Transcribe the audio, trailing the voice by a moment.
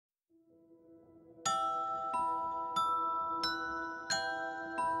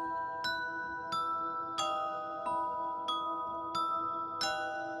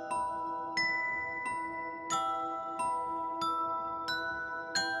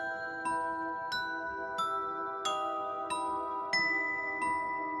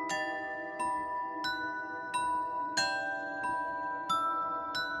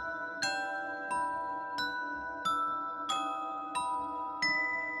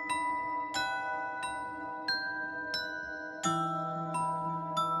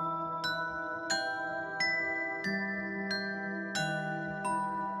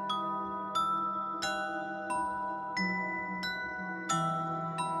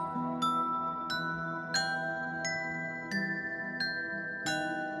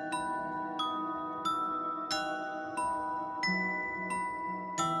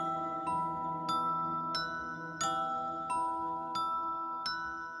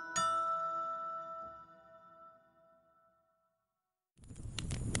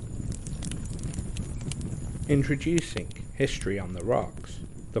Introducing History on the Rocks,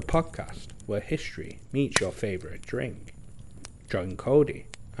 the podcast where history meets your favourite drink. Join Cody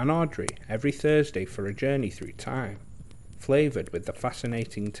and Audrey every Thursday for a journey through time, flavoured with the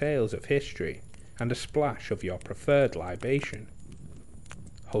fascinating tales of history and a splash of your preferred libation.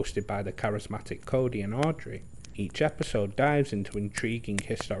 Hosted by the charismatic Cody and Audrey, each episode dives into intriguing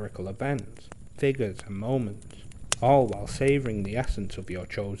historical events, figures and moments, all while savouring the essence of your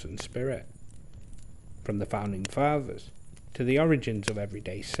chosen spirit. From the founding fathers to the origins of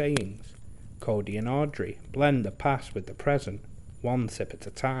everyday sayings, Cody and Audrey blend the past with the present, one sip at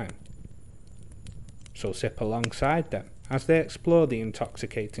a time. So sip alongside them as they explore the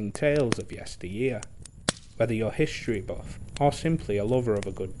intoxicating tales of yesteryear. Whether you're a history buff or simply a lover of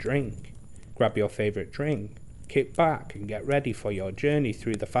a good drink, grab your favourite drink, kick back and get ready for your journey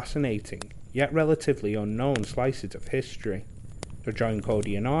through the fascinating yet relatively unknown slices of history. So join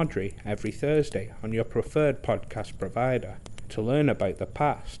Cody and Audrey every Thursday on your preferred podcast provider to learn about the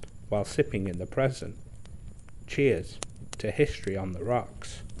past while sipping in the present. Cheers to History on the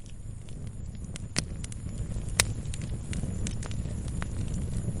Rocks.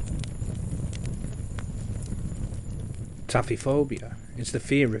 Taphephobia is the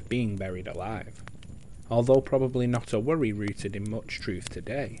fear of being buried alive. Although probably not a worry rooted in much truth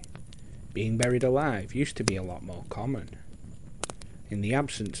today, being buried alive used to be a lot more common. In the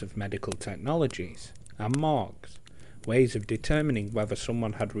absence of medical technologies and morgues, ways of determining whether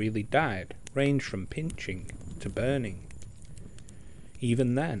someone had really died ranged from pinching to burning.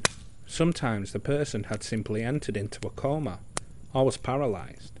 Even then, sometimes the person had simply entered into a coma or was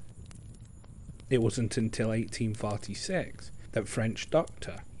paralysed. It wasn't until 1846 that French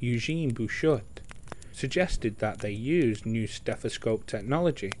doctor Eugène Bouchut suggested that they used new stethoscope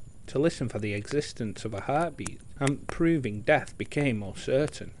technology to listen for the existence of a heartbeat, and proving death became more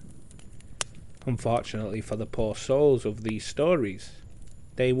certain. Unfortunately for the poor souls of these stories,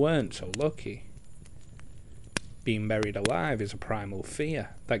 they weren't so lucky. Being buried alive is a primal fear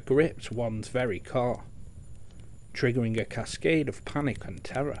that grips one's very core, triggering a cascade of panic and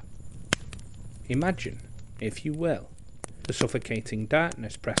terror. Imagine, if you will, the suffocating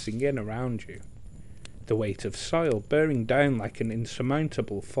darkness pressing in around you, the weight of soil bearing down like an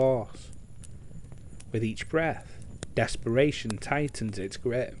insurmountable force. With each breath, desperation tightens its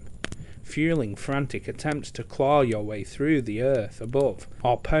grip, fueling frantic attempts to claw your way through the earth above,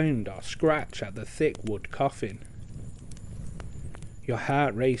 or pound or scratch at the thick wood coffin. Your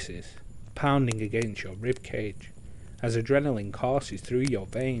heart races, pounding against your ribcage, as adrenaline courses through your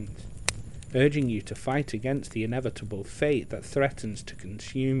veins, urging you to fight against the inevitable fate that threatens to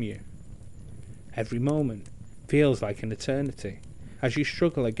consume you. Every moment feels like an eternity as you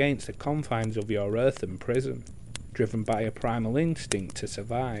struggle against the confines of your earthen prison, driven by a primal instinct to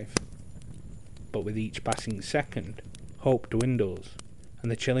survive. But with each passing second, hope dwindles, and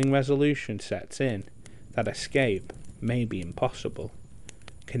the chilling resolution sets in that escape may be impossible,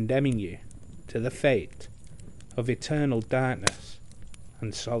 condemning you to the fate of eternal darkness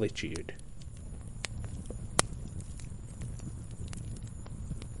and solitude.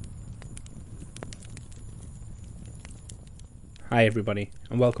 Hi everybody,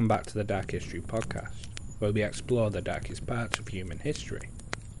 and welcome back to the Dark History Podcast, where we explore the darkest parts of human history.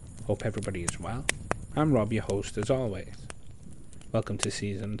 Hope everybody is well. I'm Rob, your host as always. Welcome to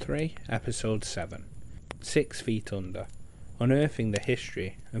Season 3, Episode 7, 6 Feet Under, Unearthing the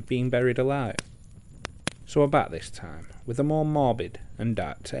History of Being Buried Alive. So we're back this time, with a more morbid and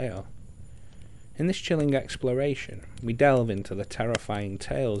dark tale. In this chilling exploration, we delve into the terrifying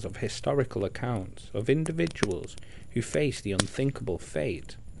tales of historical accounts of individuals who face the unthinkable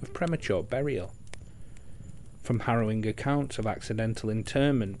fate of premature burial. From harrowing accounts of accidental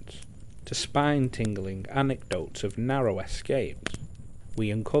interments to spine-tingling anecdotes of narrow escapes,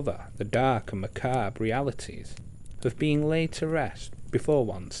 we uncover the dark and macabre realities of being laid to rest before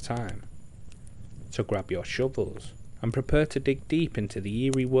one's time. So grab your shovels and prepare to dig deep into the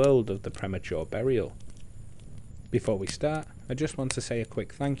eerie world of the premature burial. Before we start, I just want to say a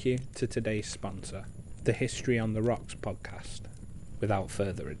quick thank you to today's sponsor, the History on the Rocks podcast. Without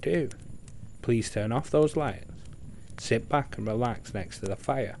further ado, please turn off those lights, sit back and relax next to the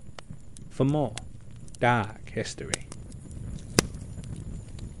fire for more dark history.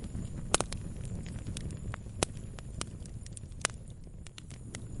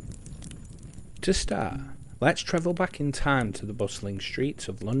 To start, let's travel back in time to the bustling streets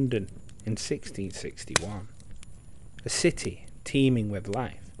of London in 1661. A city teeming with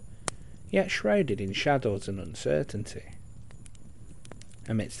life, yet shrouded in shadows and uncertainty.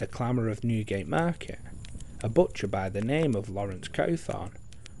 Amidst the clamour of Newgate Market, a butcher by the name of Lawrence Cowthorne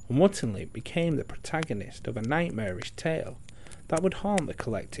unwittingly became the protagonist of a nightmarish tale that would haunt the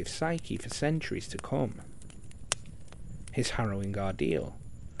collective psyche for centuries to come. His harrowing ordeal,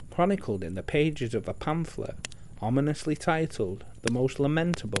 chronicled in the pages of a pamphlet ominously titled The Most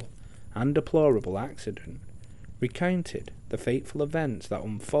Lamentable and Deplorable Accident, recounted the fateful events that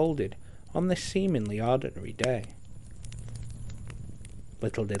unfolded on this seemingly ordinary day.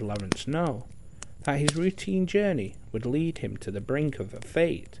 Little did Lawrence know that his routine journey would lead him to the brink of a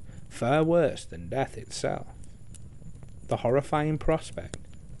fate far worse than death itself. The horrifying prospect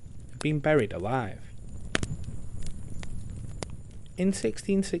of being buried alive. In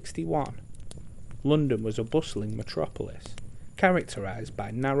 1661, London was a bustling metropolis, characterised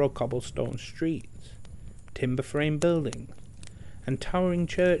by narrow cobblestone streets, timber-frame buildings, and towering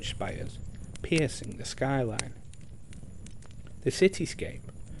church spires piercing the skyline. The cityscape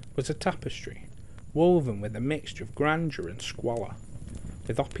was a tapestry woven with a mixture of grandeur and squalor,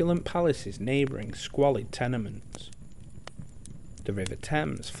 with opulent palaces neighbouring squalid tenements. The River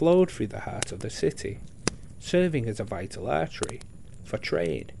Thames flowed through the heart of the city, serving as a vital artery for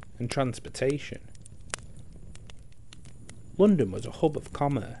trade and transportation. London was a hub of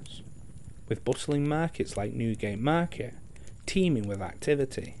commerce, with bustling markets like Newgate Market teeming with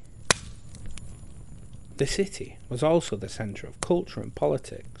activity. The city was also the centre of culture and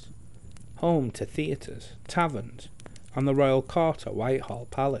politics, home to theatres, taverns, and the Royal Court at Whitehall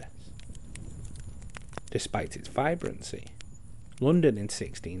Palace. Despite its vibrancy, London in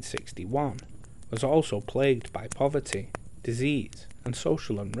 1661 was also plagued by poverty, disease, and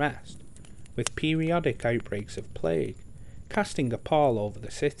social unrest, with periodic outbreaks of plague casting a pall over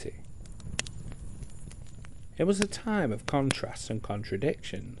the city. It was a time of contrasts and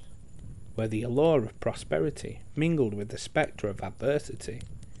contradictions, where the allure of prosperity mingled with the spectre of adversity,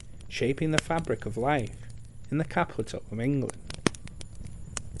 shaping the fabric of life in the capital of England.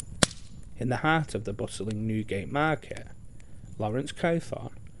 In the heart of the bustling Newgate Market, Lawrence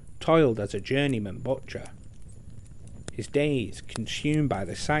Cowthorne toiled as a journeyman butcher, his days consumed by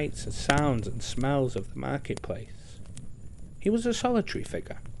the sights and sounds and smells of the marketplace. He was a solitary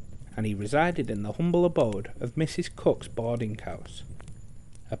figure, and he resided in the humble abode of Mrs. Cook's boarding house,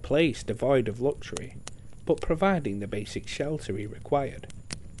 a place devoid of luxury, but providing the basic shelter he required.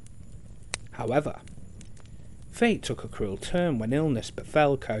 However, fate took a cruel turn when illness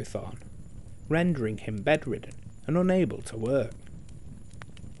befell Cowthorne, rendering him bedridden and unable to work.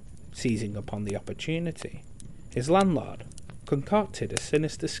 Seizing upon the opportunity, his landlord concocted a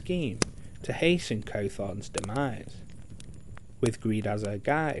sinister scheme to hasten Cowthorne's demise. With greed as her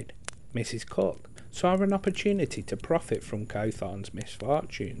guide, Mrs. Cook saw an opportunity to profit from Cowthorne's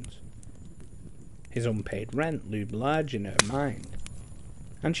misfortunes. His unpaid rent loomed large in her mind,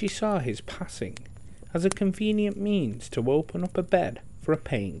 and she saw his passing as a convenient means to open up a bed for a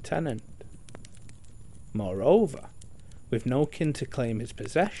paying tenant. Moreover, with no kin to claim his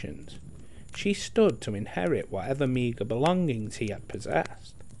possessions, she stood to inherit whatever meagre belongings he had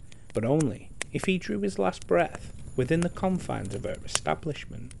possessed, but only if he drew his last breath within the confines of her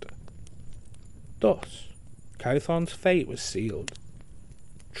establishment. Thus, Cowthorne's fate was sealed,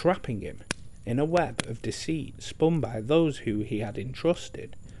 trapping him in a web of deceit spun by those who he had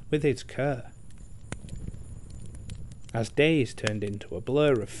entrusted with his care. As days turned into a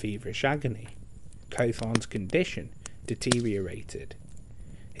blur of feverish agony, Cowthorne's condition deteriorated,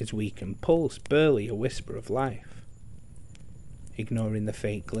 his weakened pulse barely a whisper of life. Ignoring the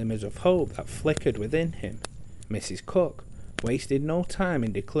faint glimmers of hope that flickered within him, Mrs. Cook wasted no time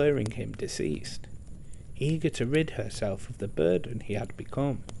in declaring him deceased, eager to rid herself of the burden he had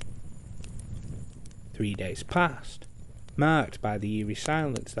become. 3 days passed, marked by the eerie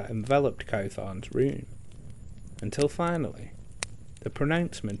silence that enveloped Cowthorne's room, until finally the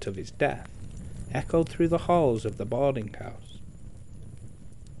pronouncement of his death echoed through the halls of the boarding house.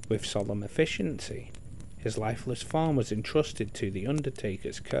 With solemn efficiency, his lifeless form was entrusted to the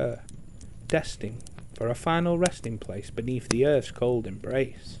undertaker's care, destined for a final resting place beneath the earth's cold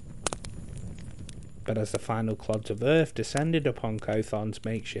embrace. But as the final clods of earth descended upon Cowthorne's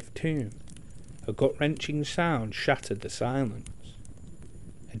makeshift tomb, a gut-wrenching sound shattered the silence.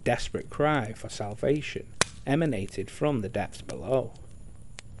 A desperate cry for salvation emanated from the depths below.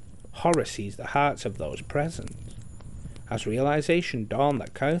 Horror seized the hearts of those present, as realization dawned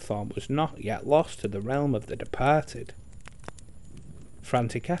that Cowthorne was not yet lost to the realm of the departed.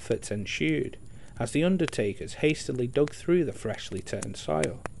 Frantic efforts ensued as the undertakers hastily dug through the freshly turned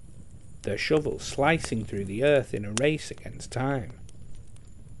soil, their shovels slicing through the earth in a race against time.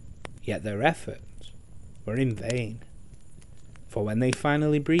 Yet their efforts were in vain, for when they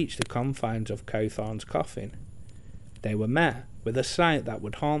finally breached the confines of Cowthorne's coffin, they were met with a sight that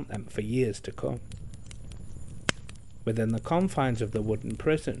would haunt them for years to come. Within the confines of the wooden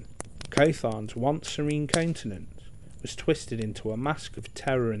prison, Cawthorne's once serene countenance was twisted into a mask of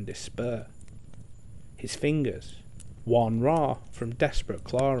terror and despair. His fingers, worn raw from desperate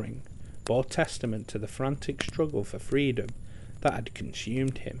clawing, bore testament to the frantic struggle for freedom that had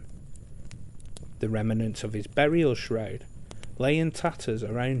consumed him. The remnants of his burial shroud lay in tatters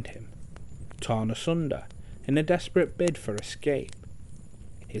around him, torn asunder in a desperate bid for escape.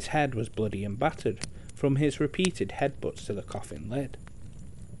 His head was bloody and battered from his repeated headbutts to the coffin lid.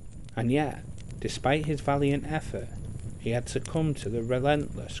 And yet, despite his valiant effort, he had succumbed to the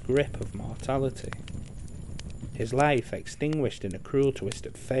relentless grip of mortality. His life extinguished in a cruel twist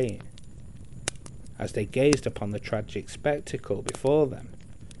of fate. As they gazed upon the tragic spectacle before them,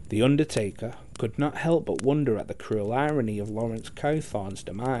 the undertaker could not help but wonder at the cruel irony of Lawrence Cawthorne's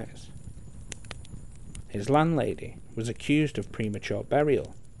demise. His landlady was accused of premature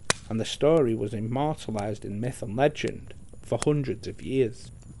burial, and the story was immortalised in myth and legend for hundreds of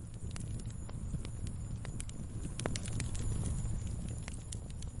years.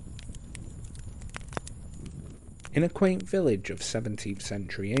 In a quaint village of 17th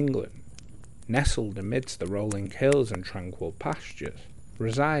century England, nestled amidst the rolling hills and tranquil pastures,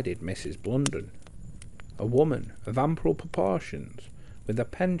 resided Mrs. Blunden, a woman of ample proportions with a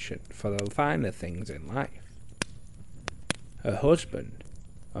penchant for the finer things in life. Her husband,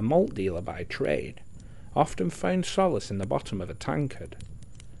 a malt dealer by trade, often found solace in the bottom of a tankard,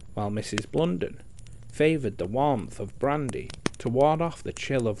 while Mrs. Blunden favoured the warmth of brandy to ward off the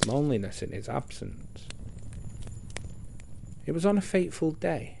chill of loneliness in his absence. It was on a fateful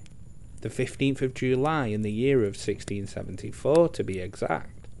day, the 15th of July in the year of 1674 to be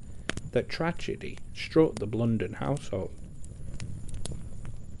exact, that tragedy struck the Blunden household.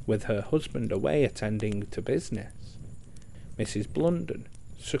 With her husband away attending to business, Mrs. Blunden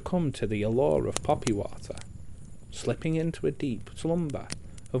succumbed to the allure of poppy water, slipping into a deep slumber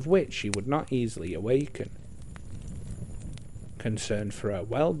of which she would not easily awaken. Concerned for her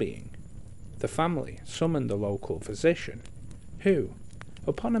well-being, the family summoned the local physician, who,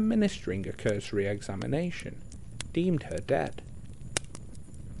 upon administering a cursory examination, deemed her dead.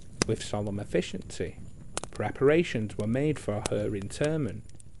 With solemn efficiency, preparations were made for her interment.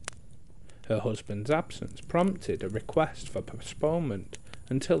 Her husband's absence prompted a request for postponement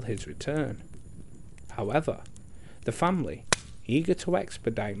until his return. However, the family, eager to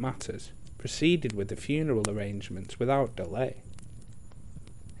expedite matters, proceeded with the funeral arrangements without delay.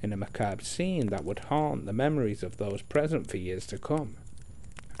 In a macabre scene that would haunt the memories of those present for years to come,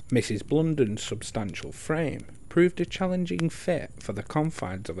 Mrs. Blunden's substantial frame proved a challenging fit for the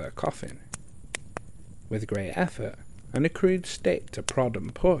confines of her coffin. With great effort and a crude stick to prod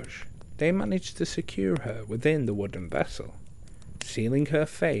and push, they managed to secure her within the wooden vessel, sealing her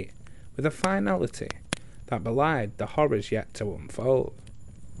fate with a finality that belied the horrors yet to unfold.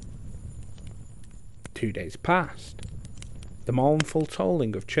 2 days passed. The mournful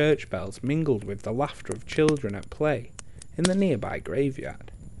tolling of church bells mingled with the laughter of children at play in the nearby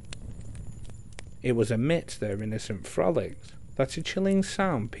graveyard. It was amidst their innocent frolics that a chilling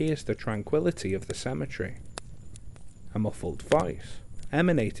sound pierced the tranquillity of the cemetery. A muffled voice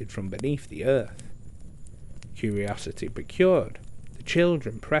emanated from beneath the earth. Curiosity procured, the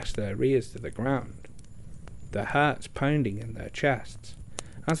children pressed their ears to the ground, their hearts pounding in their chests,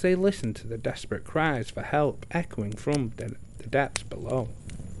 as they listened to the desperate cries for help echoing from the depths below.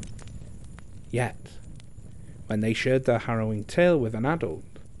 Yet, when they shared their harrowing tale with an adult,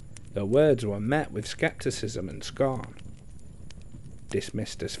 their words were met with skepticism and scorn.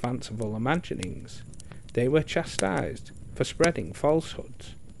 Dismissed as fanciful imaginings, they were chastised for spreading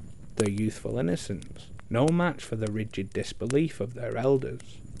falsehoods, their youthful innocence no match for the rigid disbelief of their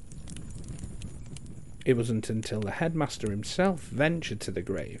elders. It wasn't until the headmaster himself ventured to the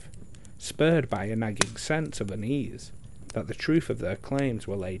grave, spurred by a nagging sense of unease, that the truth of their claims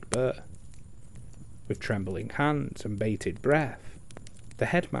were laid bare. With trembling hands and bated breath, the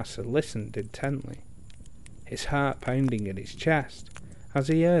headmaster listened intently, his heart pounding in his chest as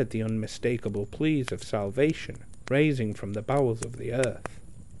he heard the unmistakable pleas of salvation rising from the bowels of the earth.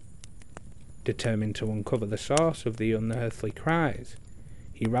 Determined to uncover the source of the unearthly cries,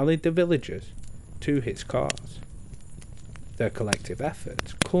 he rallied the villagers to his cause. Their collective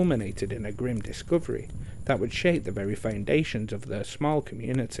efforts culminated in a grim discovery that would shake the very foundations of their small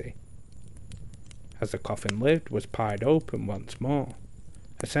community. As the coffin lid was pried open once more,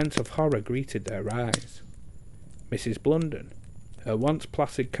 a sense of horror greeted their eyes. Mrs. Blunden, her once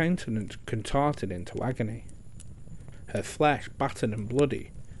placid countenance contorted into agony. Her flesh, battered and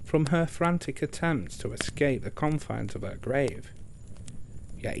bloody from her frantic attempts to escape the confines of her grave.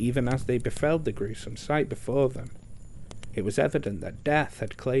 Yet even as they beheld the gruesome sight before them, it was evident that death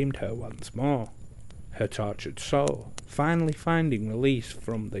had claimed her once more, her tortured soul finally finding release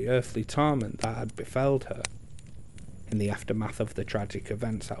from the earthly torment that had befelled her. In the aftermath of the tragic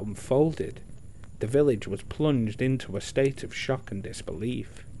events that unfolded, the village was plunged into a state of shock and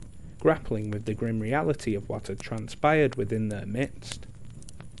disbelief, grappling with the grim reality of what had transpired within their midst.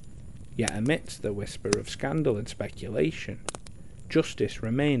 Yet amidst the whisper of scandal and speculation, justice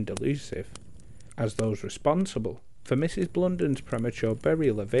remained elusive, as those responsible for Mrs. Blunden's premature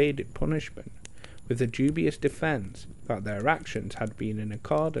burial evaded punishment, with the dubious defence that their actions had been in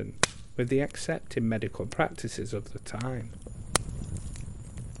accordance with the accepted medical practices of the time.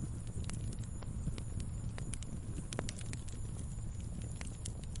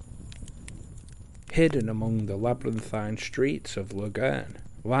 Hidden among the labyrinthine streets of Lugerne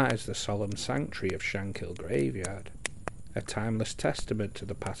lies the solemn sanctuary of Shankill Graveyard, a timeless testament to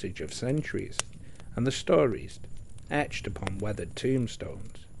the passage of centuries and the stories etched upon weathered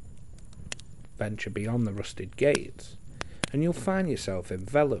tombstones. Venture beyond the rusted gates, and you'll find yourself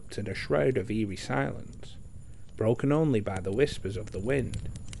enveloped in a shroud of eerie silence, broken only by the whispers of the wind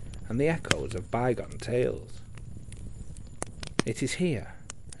and the echoes of bygone tales. It is here,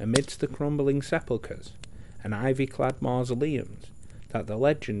 amidst the crumbling sepulchres and ivy-clad mausoleums, that the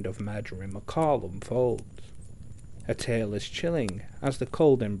legend of Marjorie MacCall unfolds, a tale as chilling as the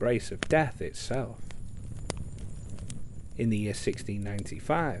cold embrace of death itself. In the year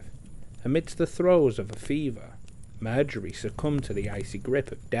 1695, amidst the throes of a fever, Marjorie succumbed to the icy grip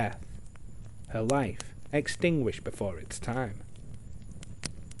of death, her life extinguished before its time.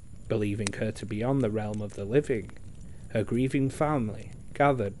 Believing her to be on the realm of the living, her grieving family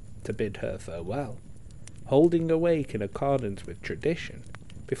gathered to bid her farewell, holding a wake in accordance with tradition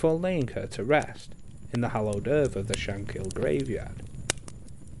before laying her to rest in the hallowed earth of the Shankill Graveyard.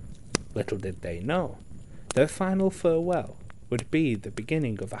 Little did they know, their final farewell would be the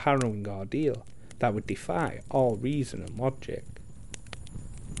beginning of a harrowing ordeal that would defy all reason and logic.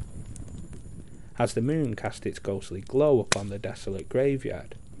 As the moon cast its ghostly glow upon the desolate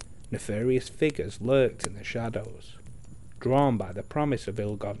graveyard, nefarious figures lurked in the shadows, drawn by the promise of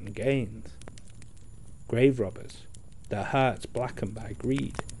ill-gotten gains. Grave robbers, their hearts blackened by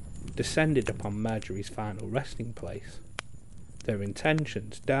greed, descended upon Marjorie's final resting place, their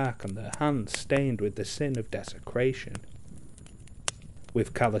intentions dark and their hands stained with the sin of desecration.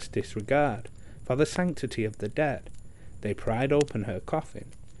 With callous disregard for the sanctity of the dead, they pried open her coffin,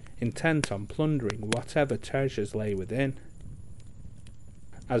 intent on plundering whatever treasures lay within.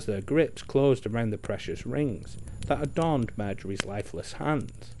 As their grips closed around the precious rings that adorned Marjorie's lifeless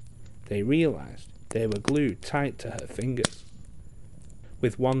hands, they realized they were glued tight to her fingers.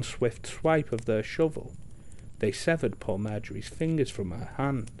 With one swift swipe of their shovel, they severed poor Marjorie's fingers from her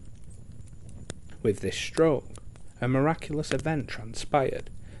hand. With this stroke, a miraculous event transpired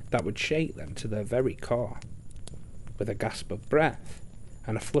that would shake them to their very core. With a gasp of breath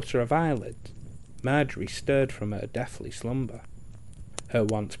and a flutter of eyelids, Marjorie stirred from her deathly slumber, her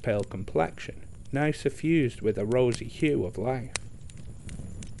once pale complexion now suffused with a rosy hue of life.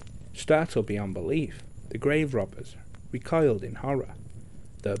 Startled beyond belief, the grave robbers recoiled in horror,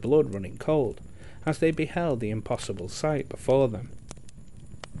 their blood running cold as they beheld the impossible sight before them.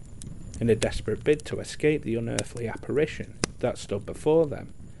 In a desperate bid to escape the unearthly apparition that stood before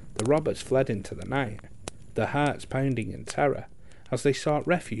them, the robbers fled into the night, their hearts pounding in terror as they sought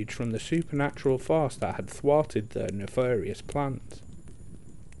refuge from the supernatural force that had thwarted their nefarious plans.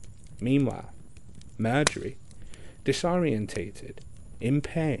 Meanwhile, Marjorie, disorientated, in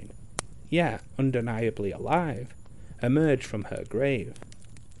pain, yet undeniably alive, emerged from her grave,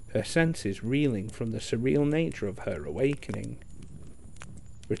 her senses reeling from the surreal nature of her awakening.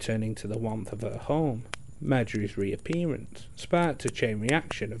 Returning to the warmth of her home, Marjorie's reappearance sparked a chain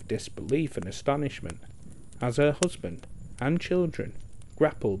reaction of disbelief and astonishment, as her husband and children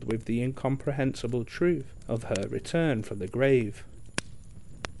grappled with the incomprehensible truth of her return from the grave.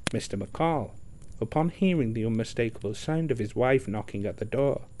 Mr. MacCall, upon hearing the unmistakable sound of his wife knocking at the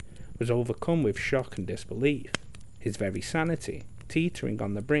door, was overcome with shock and disbelief, his very sanity teetering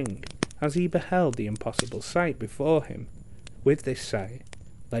on the brink as he beheld the impossible sight before him. With this sight,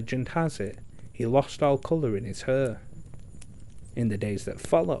 legend has it, he lost all colour in his hair. In the days that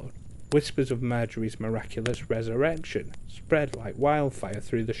followed, whispers of Marjorie's miraculous resurrection spread like wildfire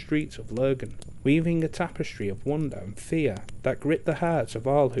through the streets of Lurgan, weaving a tapestry of wonder and fear that gripped the hearts of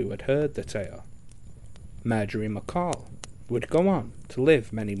all who had heard the tale. Marjorie MacCall would go on to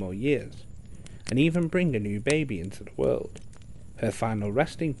live many more years, and even bring a new baby into the world, Her final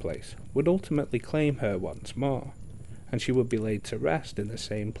resting place would ultimately claim her once more, and she would be laid to rest in the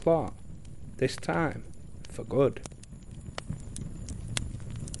same plot, this time for good.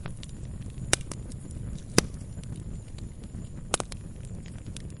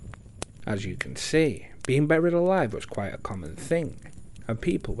 As you can see, being buried alive was quite a common thing, and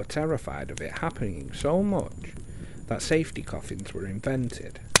people were terrified of it happening so much that safety coffins were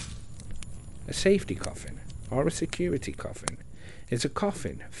invented. A safety coffin, or a security coffin, is a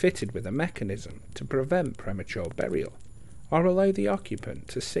coffin fitted with a mechanism to prevent premature burial, or allow the occupant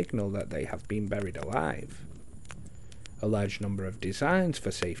to signal that they have been buried alive. A large number of designs for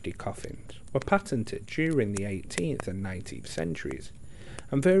safety coffins were patented during the 18th and 19th centuries,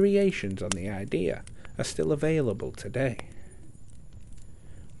 and variations on the idea are still available today.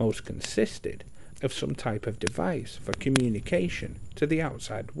 Most consisted of some type of device for communication to the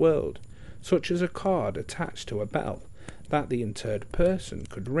outside world, such as a cord attached to a bell that the interred person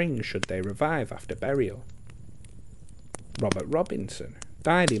could ring should they revive after burial. Robert Robinson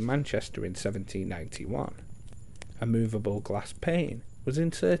died in Manchester in 1791. A movable glass pane was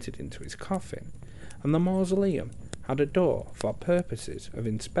inserted into his coffin, and the mausoleum had a door for purposes of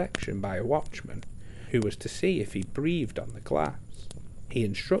inspection by a watchman, who was to see if he breathed on the glass. He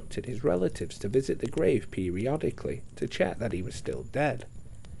instructed his relatives to visit the grave periodically to check that he was still dead.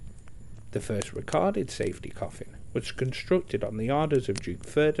 The first recorded safety coffin was constructed on the orders of Duke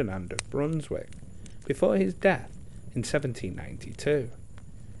Ferdinand of Brunswick before his death in 1792.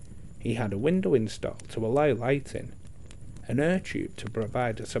 He had a window installed to allow lighting, an air tube to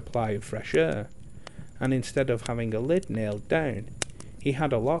provide a supply of fresh air, and instead of having a lid nailed down, he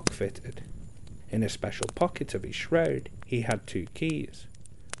had a lock fitted. In a special pocket of his shroud, he had two keys,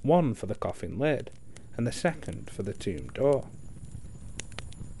 one for the coffin lid, and the second for the tomb door.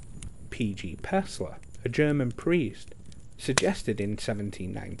 P.G. Pessler, a German priest, suggested in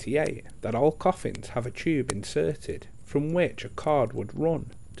 1798 that all coffins have a tube inserted from which a cord would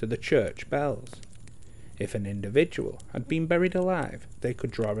run to the church bells. If an individual had been buried alive, they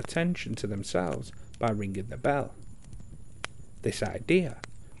could draw attention to themselves by ringing the bell. This idea,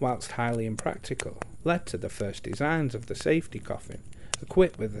 whilst highly impractical, led to the first designs of the safety coffin,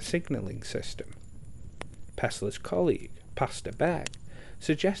 equipped with a signalling system. Pessler's colleague, Pastor Beck,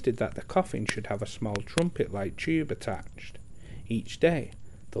 suggested that the coffin should have a small trumpet-like tube attached. Each day,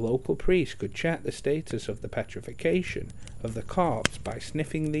 the local priest could check the status of the petrification of the corpse by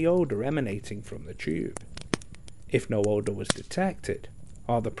sniffing the odour emanating from the tube. If no odour was detected,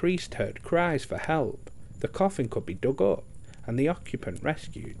 or the priest heard cries for help, the coffin could be dug up and the occupant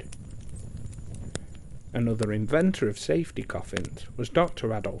rescued. Another inventor of safety coffins was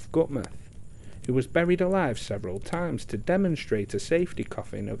Dr. Adolf Guttmuth, who was buried alive several times to demonstrate a safety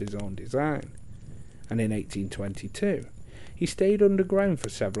coffin of his own design, and in 1822 he stayed underground for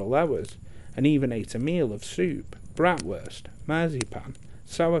several hours and even ate a meal of soup, bratwurst, marzipan,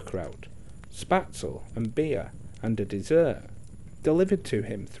 sauerkraut, spatzel and beer, and a dessert, delivered to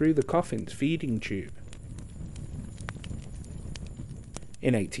him through the coffin's feeding tube.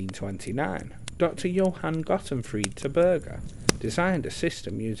 In 1829, Dr. Johann Gottfried Berger designed a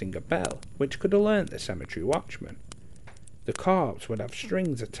system using a bell which could alert the cemetery watchman. The corpse would have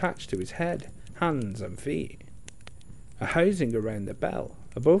strings attached to his head, hands and feet. A housing around the bell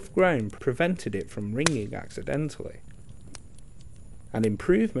above ground prevented it from ringing accidentally. An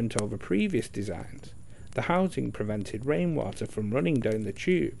improvement over previous designs, the housing prevented rainwater from running down the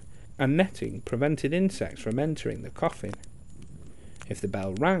tube, and netting prevented insects from entering the coffin. If the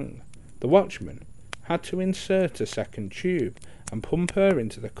bell rang, the watchman had to insert a second tube and pump air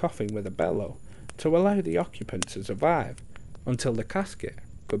into the coffin with a bellow to allow the occupant to survive until the casket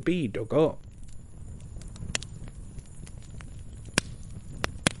could be dug up.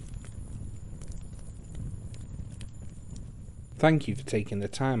 Thank you for taking the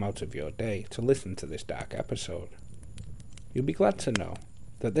time out of your day to listen to this dark episode. You'll be glad to know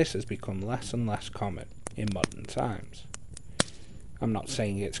that this has become less and less common in modern times. I'm not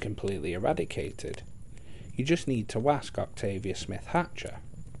saying it's completely eradicated. You just need to ask Octavia Smith Hatcher,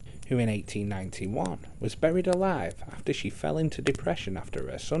 who in 1891 was buried alive after she fell into depression after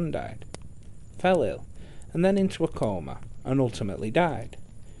her son died, fell ill, and then into a coma, and ultimately died.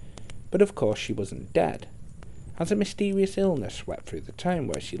 But of course she wasn't dead, as a mysterious illness swept through the town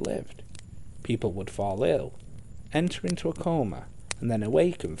where she lived. People would fall ill, enter into a coma, and then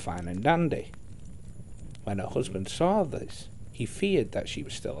awaken fine and dandy. When her husband saw this, he feared that she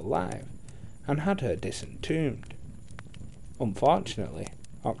was still alive, and had her disentombed. Unfortunately,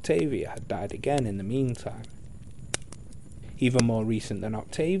 Octavia had died again in the meantime. Even more recent than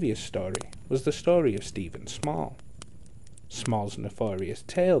Octavia's story was the story of Stephen Small. Small's nefarious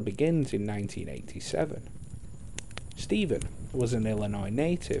tale begins in 1987. Stephen was an Illinois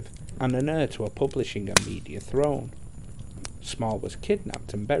native and an heir to a publishing and media throne. Small was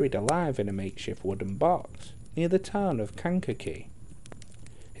kidnapped and buried alive in a makeshift wooden box near the town of Kankakee.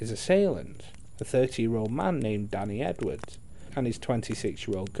 His assailants, a 30-year-old man named Danny Edwards and his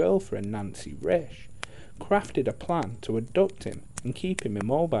 26-year-old girlfriend Nancy Risch, crafted a plan to abduct him and keep him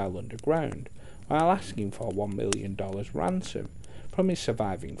immobile underground while asking for $1 million ransom from his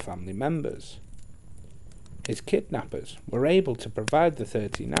surviving family members. His kidnappers were able to provide the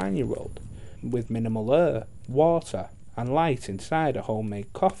 39-year-old with minimal air, water, and light inside a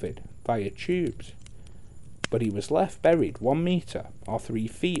homemade coffin via tubes, but he was left buried 1 metre or 3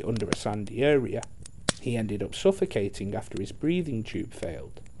 feet under a sandy area. He ended up suffocating after his breathing tube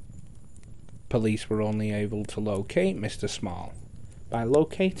failed. Police were only able to locate Mr. Small by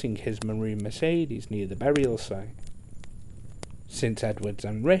locating his maroon Mercedes near the burial site. Since Edwards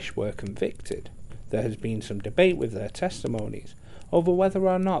and Risch were convicted, there has been some debate with their testimonies over whether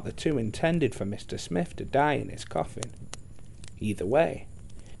or not the two intended for Mr. Smith to die in his coffin. Either way,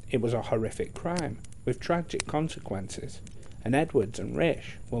 it was a horrific crime with tragic consequences, and Edwards and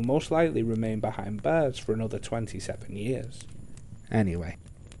Risch will most likely remain behind bars for another 27 years. Anyway,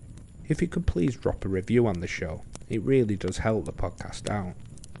 if you could please drop a review on the show, it really does help the podcast out.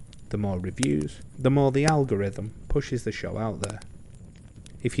 The more reviews, the more the algorithm pushes the show out there.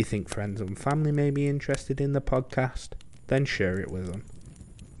 If you think friends and family may be interested in the podcast, then share it with them.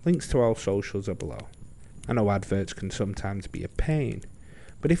 Links to all socials are below. I know adverts can sometimes be a pain,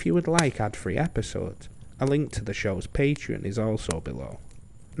 but if you would like ad-free episodes, a link to the show's Patreon is also below.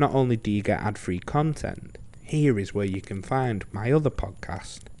 Not only do you get ad-free content, here is where you can find my other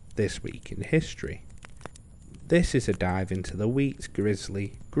podcast, This Week in History. This is a dive into the week's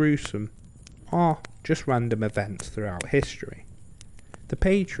grisly, gruesome, or just random events throughout history. The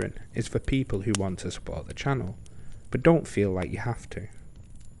Patreon is for people who want to support the channel, but don't feel like you have to.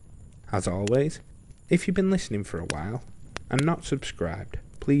 As always, if you've been listening for a while and not subscribed,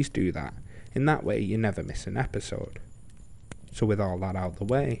 please do that. In that way you never miss an episode. So with all that out the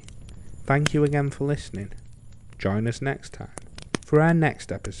way, thank you again for listening. Join us next time for our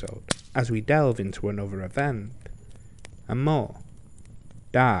next episode as we delve into another event and more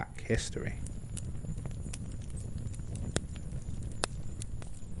dark history.